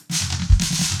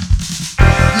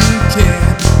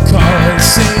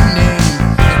same name.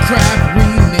 The crap we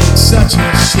make, such a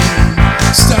shame.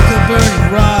 Stuck a burning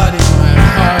rod in my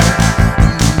heart.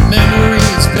 The memory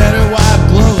is better, why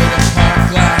blow it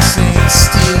apart? Glass ain't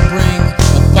steel.